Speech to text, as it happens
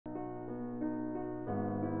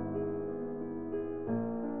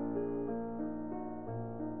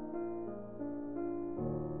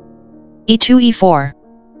e2 e4,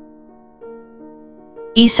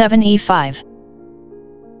 e7 e5,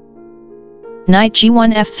 knight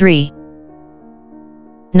g1 f3,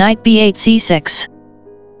 knight b8 c6,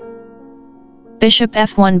 bishop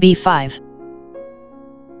f1 b5,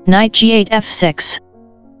 knight g8 f6,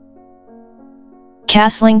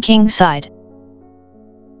 castling king side,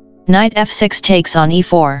 knight f6 takes on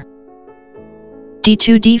e4,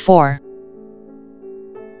 d2 d4,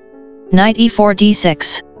 knight e4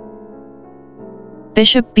 d6,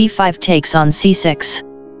 bishop b5 takes on c6,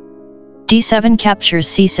 d7 captures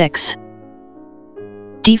c6,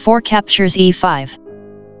 d4 captures e5,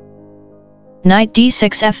 knight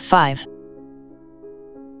d6 f5,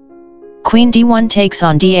 queen d1 takes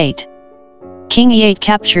on d8, king e8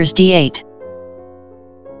 captures d8,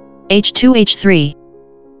 h2 h3,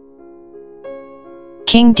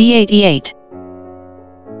 king d8 e8,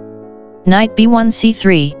 knight b1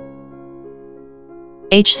 c3,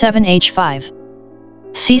 h7 h5,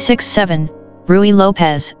 c6 7, Ruy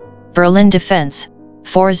Lopez, Berlin Defense,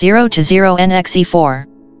 4-0-0 nx e4,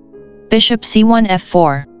 bishop c1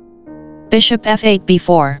 f4, bishop f8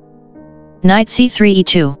 b4, knight c3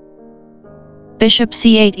 e2, bishop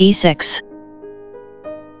c8 e6,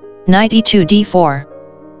 knight e2 d4,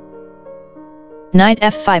 knight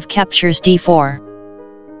f5 captures d4,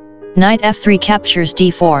 knight f3 captures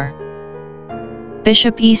d4,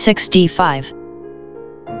 bishop e6 d5,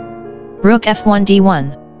 rook f1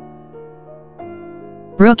 d1,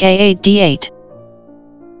 rook a8 d8,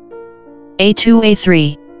 a2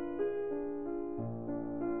 a3,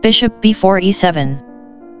 bishop b4 e7,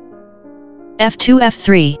 f2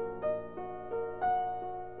 f3,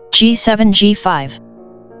 g7 g5,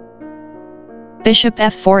 bishop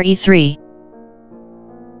f4 e3,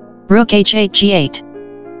 rook h8 g8,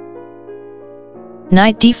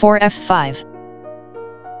 knight d4 f5,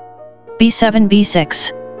 b7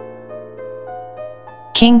 b6,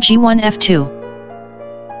 king g1 f2,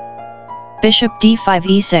 bishop d5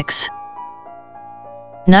 e6,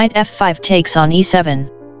 knight f5 takes on e7,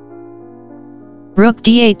 rook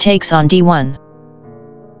d8 takes on d1,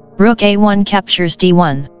 rook a1 captures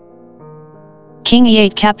d1, king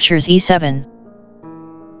e8 captures e7,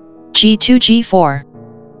 g2 g4,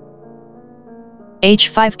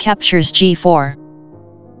 h5 captures g4,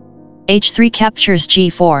 h3 captures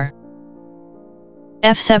g4,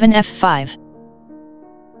 f7 f5,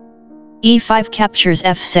 e5 captures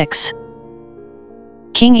f6,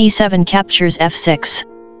 king e7 captures f6,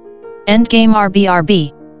 endgame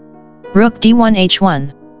RB, rook d1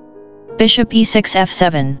 h1, bishop e6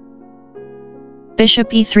 f7, bishop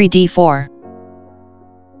e3 d4,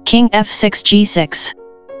 king f6 g6,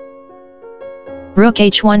 rook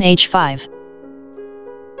h1 h5,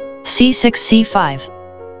 c6 c5,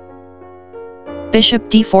 bishop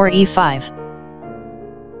d4 e5,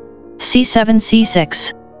 c7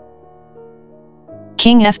 c6,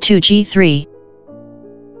 king f2 g3,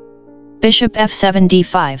 bishop f7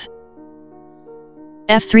 d5,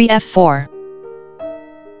 f3 f4,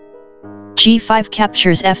 g5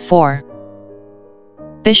 captures f4,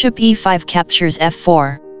 bishop e5 captures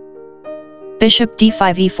f4, bishop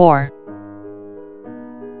d5 e4,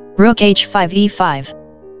 rook h5 e5,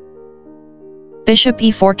 bishop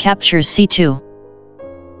e4 captures c2,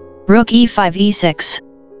 rook e5 e6,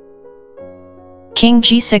 king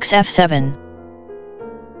g6 f7,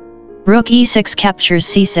 rook e6 captures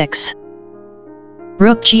c6,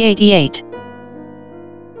 rook g8 e8,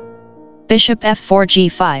 bishop f4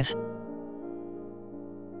 g5,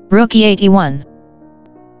 rook e8 e1,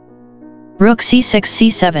 rook c6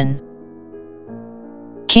 c7,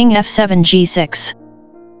 king f7 g6,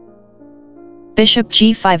 bishop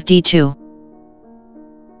g5 d2,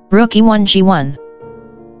 rook e1 g1,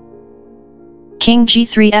 king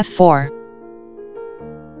g3 f4,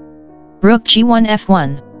 rook g1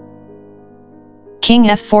 f1, king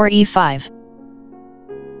f4 e5,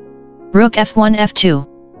 rook f1 f2,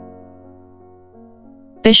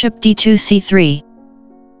 bishop d2 c3,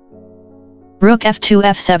 rook f2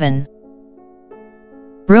 f7,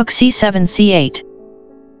 rook c7 c8,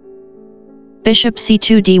 bishop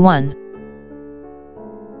c2 d1,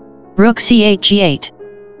 rook c8 g8,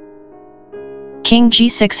 king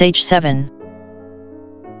g6 h7,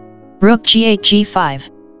 rook g8 g5,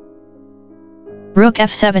 rook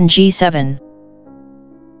f7 g7,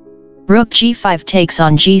 rook g5 takes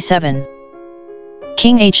on g7,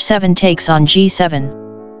 king h7 takes on g7,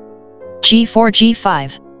 g4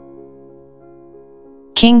 g5,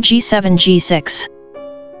 king g7 g6,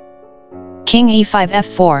 king e5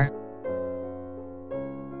 f4,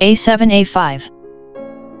 a7 a5,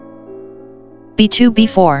 b2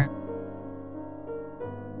 b4,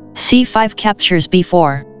 c5 captures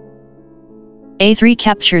b4, A3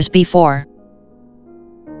 captures B4.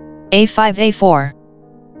 A5 A4.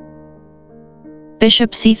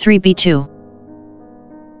 Bishop C3 B2.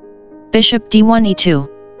 Bishop D1 E2.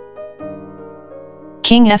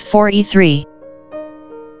 King F4 E3.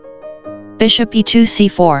 Bishop E2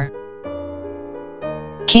 C4.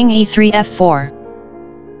 King E3 F4.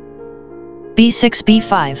 B6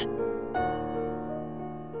 B5.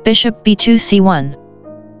 Bishop B2 C1.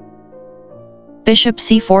 Bishop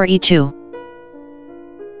C4 E2.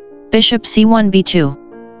 Bishop C1 B2.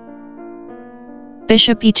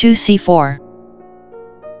 Bishop E2 C4.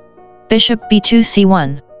 Bishop B2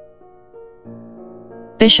 C1.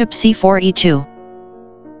 Bishop C4 E2.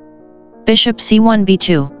 Bishop C1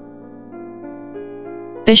 B2.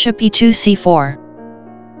 Bishop E2 C4.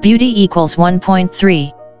 Beauty equals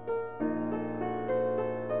 1.3.